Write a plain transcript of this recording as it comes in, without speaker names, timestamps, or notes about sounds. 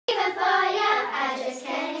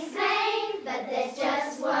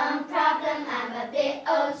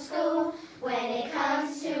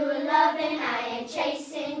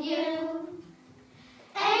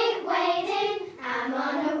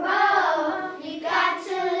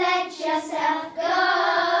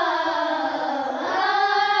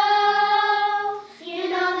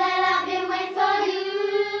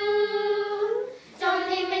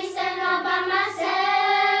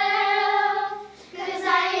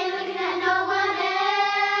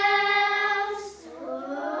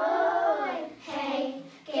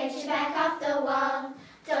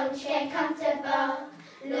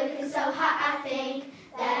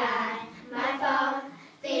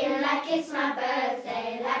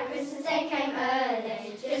Day came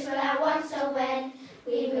early, just what I want. So when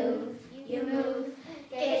we move, you move.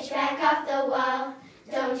 Get your back off the wall,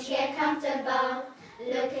 don't you get comfortable.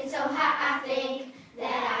 Looking so hot, I think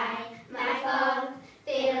that I might fall.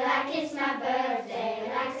 Feel like it's my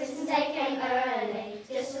birthday, like Christmas Day came early,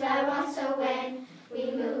 just what I want. So when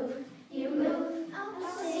we move, you move.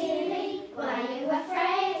 Oh, silly, why are you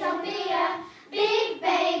afraid? Don't be a big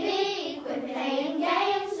baby. Quit playing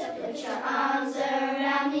games, so put your arms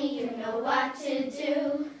around me. You know what to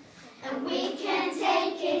do, and we can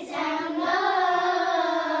take it down low.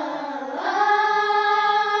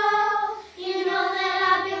 You know that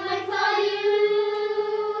I've been waiting for you.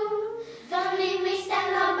 Don't leave me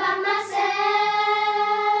stand all by myself,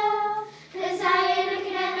 'cause I ain't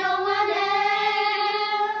looking at no one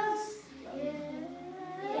else.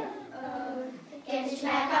 Get your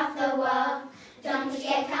back off the wall, don't you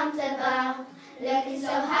get comfortable. Looking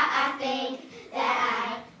so hot, I think that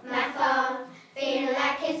I might fall. Feeling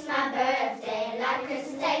like it's my birthday, like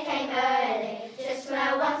Christmas Day came early, just what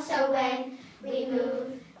I want. So when we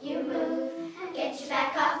move, you move. Get your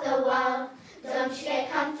back off the wall, don't you get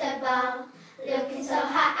comfortable. Looking so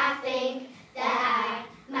hot, I think that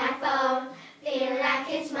I might fall. Feeling like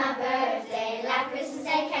it's my birthday, like Christmas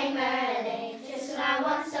Day came early, just what I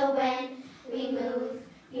want. So when we move,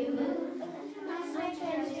 you move.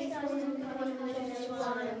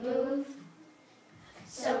 Wanna move,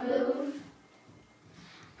 so move.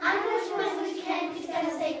 I know as much as we can, just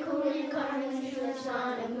gotta stay cool and calm and you just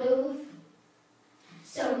wanna move,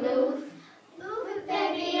 so move. Move it,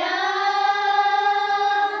 baby, oh.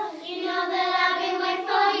 You know that I've been waiting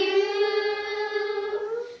for you.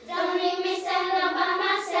 Don't leave me standing all by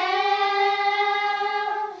myself,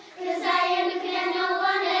 'cause I ain't looking at no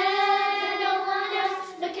one else,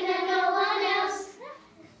 looking at no one else.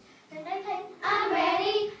 I'm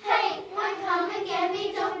ready, hey, why come and get me?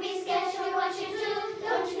 Don't be scared, show me what you do.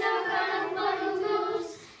 Don't you know a girl like a boy who moves?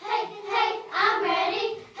 Hey, hey, I'm ready,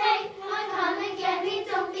 hey, why come and get me?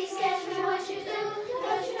 Don't be scared, show me what you do.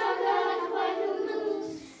 Don't you know a girl like a boy who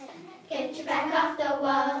moves? Get your back off the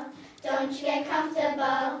wall, don't you get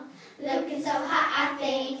comfortable. Looking so hot, I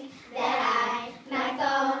think that I might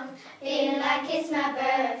fall. Feeling like it's my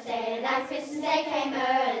birthday, like Christmas Day came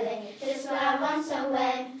early, just what I want. So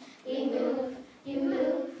when